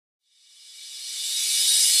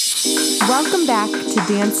Welcome back to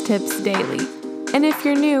Dance Tips Daily. And if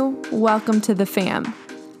you're new, welcome to the fam.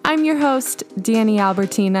 I'm your host, Danny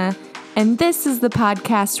Albertina, and this is the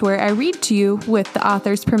podcast where I read to you, with the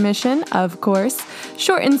author's permission, of course,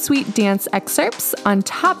 short and sweet dance excerpts on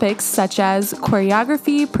topics such as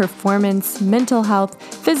choreography, performance, mental health,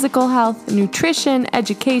 physical health, nutrition,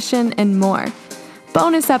 education, and more.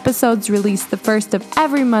 Bonus episodes released the first of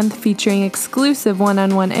every month featuring exclusive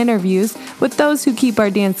one-on-one interviews with those who keep our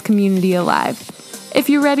dance community alive. If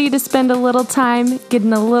you're ready to spend a little time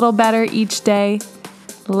getting a little better each day,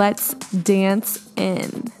 let's dance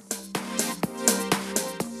in.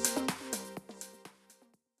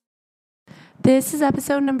 This is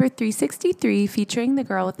episode number 363 featuring the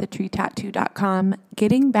girl with the tree tattoo.com,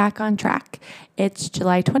 getting back on track. It's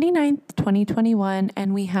July 29th, 2021,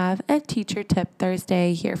 and we have a Teacher Tip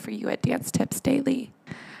Thursday here for you at Dance Tips Daily.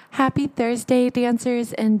 Happy Thursday,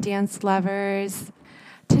 dancers and dance lovers.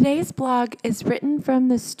 Today's blog is written from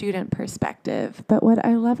the student perspective, but what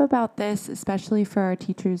I love about this, especially for our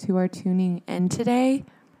teachers who are tuning in today,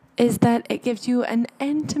 is that it gives you an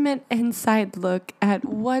intimate inside look at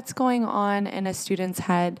what's going on in a student's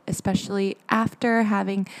head, especially after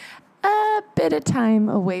having a bit of time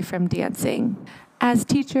away from dancing. As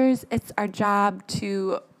teachers, it's our job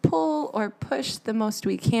to pull or push the most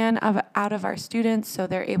we can out of our students so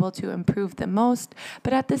they're able to improve the most.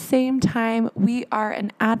 But at the same time, we are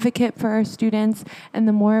an advocate for our students, and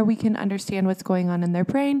the more we can understand what's going on in their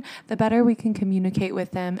brain, the better we can communicate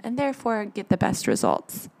with them and therefore get the best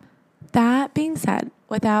results. That being said,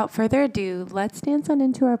 without further ado, let's dance on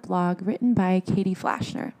into our blog written by Katie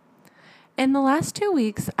Flashner. In the last 2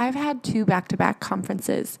 weeks, I've had 2 back-to-back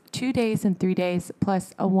conferences, 2 days and 3 days,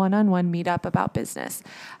 plus a one-on-one meetup about business.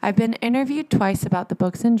 I've been interviewed twice about the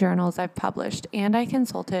books and journals I've published, and I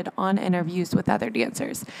consulted on interviews with other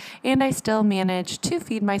dancers. And I still managed to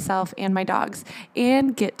feed myself and my dogs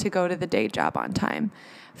and get to go to the day job on time.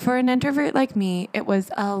 For an introvert like me, it was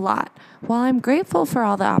a lot. While I'm grateful for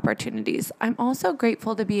all the opportunities, I'm also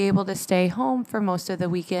grateful to be able to stay home for most of the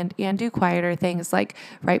weekend and do quieter things like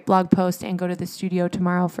write blog posts and go to the studio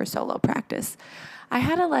tomorrow for solo practice. I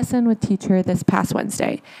had a lesson with teacher this past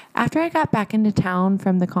Wednesday. After I got back into town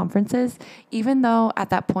from the conferences, even though at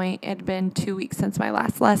that point it had been 2 weeks since my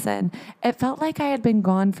last lesson, it felt like I had been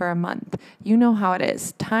gone for a month. You know how it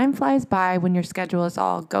is. Time flies by when your schedule is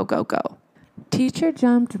all go, go, go. Teacher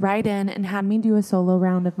jumped right in and had me do a solo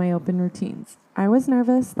round of my open routines. I was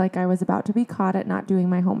nervous, like I was about to be caught at not doing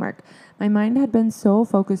my homework. My mind had been so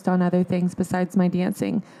focused on other things besides my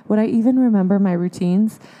dancing. Would I even remember my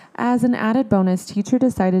routines? As an added bonus, teacher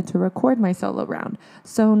decided to record my solo round.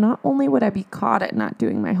 So not only would I be caught at not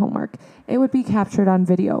doing my homework, it would be captured on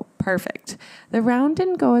video. Perfect. The round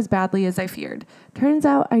didn't go as badly as I feared. Turns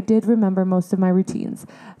out I did remember most of my routines.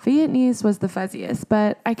 Vietnamese was the fuzziest,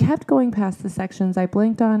 but I kept going past the sections I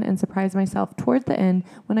blinked on and surprised myself toward the end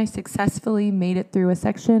when I successfully made it through a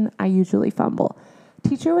section I usually fumble.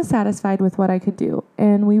 Teacher was satisfied with what I could do,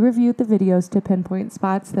 and we reviewed the videos to pinpoint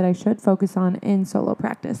spots that I should focus on in solo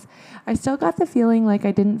practice. I still got the feeling like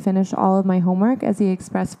I didn't finish all of my homework, as he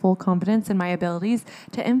expressed full confidence in my abilities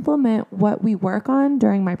to implement what we work on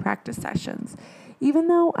during my practice sessions. Even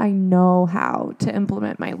though I know how to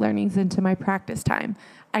implement my learnings into my practice time,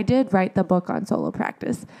 I did write the book on solo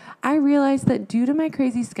practice. I realized that due to my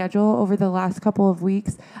crazy schedule over the last couple of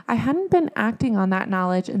weeks, I hadn't been acting on that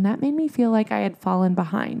knowledge, and that made me feel like I had fallen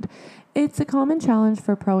behind. It's a common challenge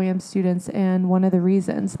for Pro-Am students, and one of the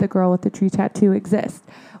reasons the girl with the tree tattoo exists.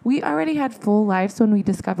 We already had full lives when we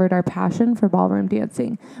discovered our passion for ballroom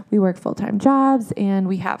dancing. We work full-time jobs, and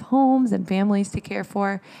we have homes and families to care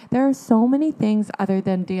for. There are so many things other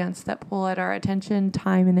than dance that pull at our attention,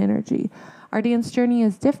 time, and energy. Our dance journey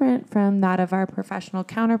is different from that of our professional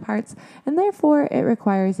counterparts, and therefore it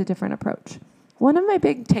requires a different approach. One of my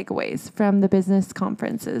big takeaways from the business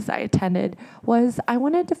conferences I attended was I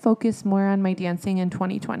wanted to focus more on my dancing in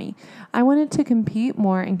 2020. I wanted to compete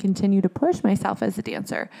more and continue to push myself as a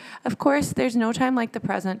dancer. Of course, there's no time like the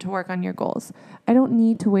present to work on your goals. I don't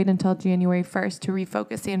need to wait until January 1st to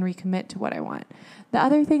refocus and recommit to what I want. The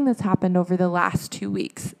other thing that's happened over the last 2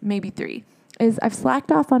 weeks, maybe 3, is I've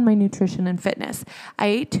slacked off on my nutrition and fitness. I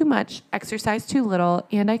ate too much, exercised too little,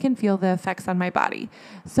 and I can feel the effects on my body.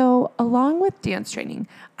 So along with dance training,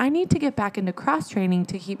 I need to get back into cross training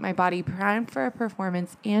to keep my body primed for a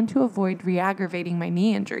performance and to avoid re-aggravating my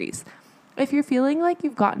knee injuries. If you're feeling like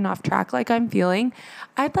you've gotten off track like I'm feeling,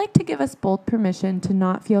 I'd like to give us both permission to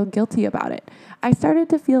not feel guilty about it. I started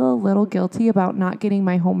to feel a little guilty about not getting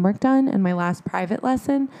my homework done in my last private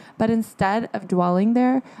lesson, but instead of dwelling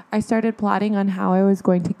there, I started plotting on how I was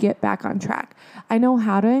going to get back on track. I know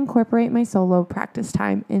how to incorporate my solo practice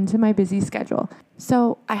time into my busy schedule,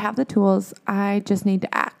 so I have the tools, I just need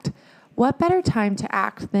to act. What better time to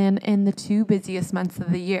act than in the 2 busiest months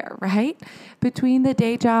of the year, right? Between the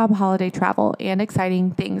day job, holiday travel, and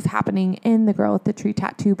exciting things happening in the Girl with the Tree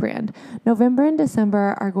Tattoo brand, November and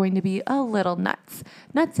December are going to be a little nuts.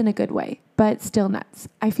 Nuts in a good way, but still nuts.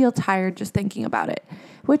 I feel tired just thinking about it,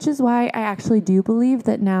 which is why I actually do believe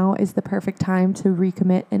that now is the perfect time to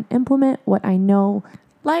recommit and implement what I know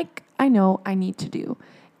I need to do.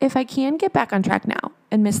 If I can get back on track now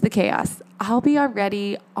and miss the chaos, I'll be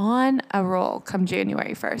already on a roll come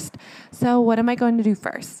January 1st. So what am I going to do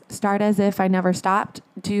first? Start as if I never stopped?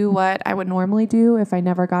 Do what I would normally do if I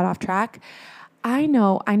never got off track? I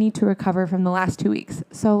know I need to recover from the last 2 weeks.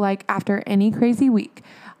 So after any crazy week,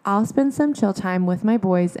 I'll spend some chill time with my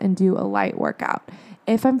boys and do a light workout.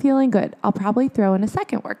 If I'm feeling good, I'll probably throw in a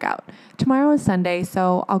second workout. Tomorrow is Sunday,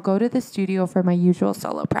 so I'll go to the studio for my usual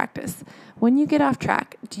solo practice. When you get off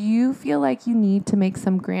track, do you feel like you need to make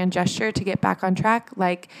some grand gesture to get back on track,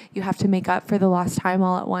 like you have to make up for the lost time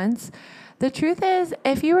all at once? The truth is,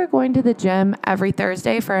 if you were going to the gym every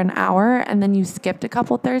Thursday for an hour and then you skipped a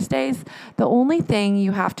couple Thursdays, the only thing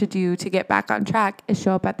you have to do to get back on track is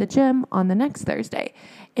show up at the gym on the next Thursday.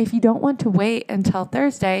 If you don't want to wait until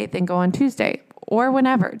Thursday, then go on Tuesday or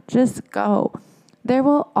whenever. Just go. There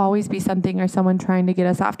will always be something or someone trying to get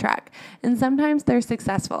us off track, and sometimes they're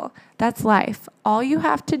successful. That's life. All you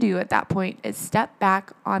have to do at that point is step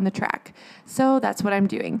back on the track. So that's what I'm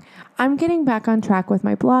doing. I'm getting back on track with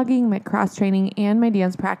my blogging, my cross-training, and my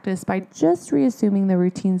dance practice by just reassuming the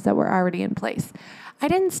routines that were already in place. I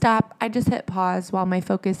didn't stop. I just hit pause while my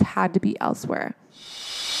focus had to be elsewhere.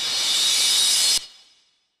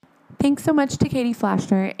 Thanks so much to Katie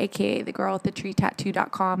Flashner, aka the girl with the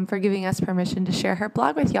treetattoo.com, for giving us permission to share her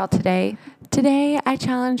blog with y'all today. Today, I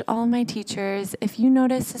challenge all my teachers, if you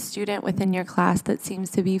notice a student within your class that seems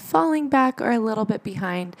to be falling back or a little bit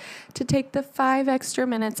behind, to take the 5 extra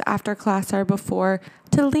minutes after class or before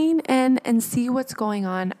to lean in and see what's going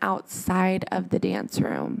on outside of the dance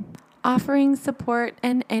room. Offering support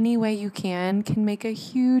in any way you can make a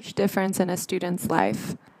huge difference in a student's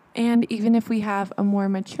life. And even if we have a more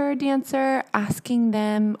mature dancer, asking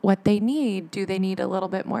them what they need. Do they need a little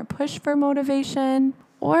bit more push for motivation?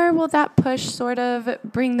 Or will that push sort of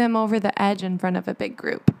bring them over the edge in front of a big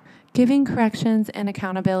group? Giving corrections and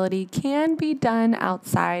accountability can be done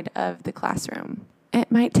outside of the classroom.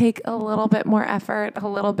 It might take a little bit more effort, a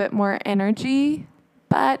little bit more energy,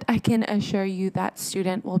 but I can assure you that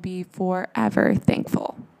student will be forever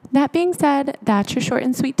thankful. That being said, that's your short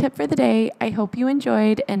and sweet tip for the day. I hope you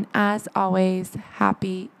enjoyed, and as always,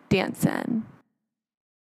 happy dancing.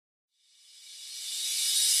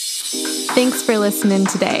 Thanks for listening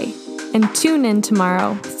today, and tune in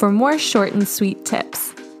tomorrow for more short and sweet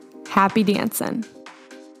tips. Happy dancing.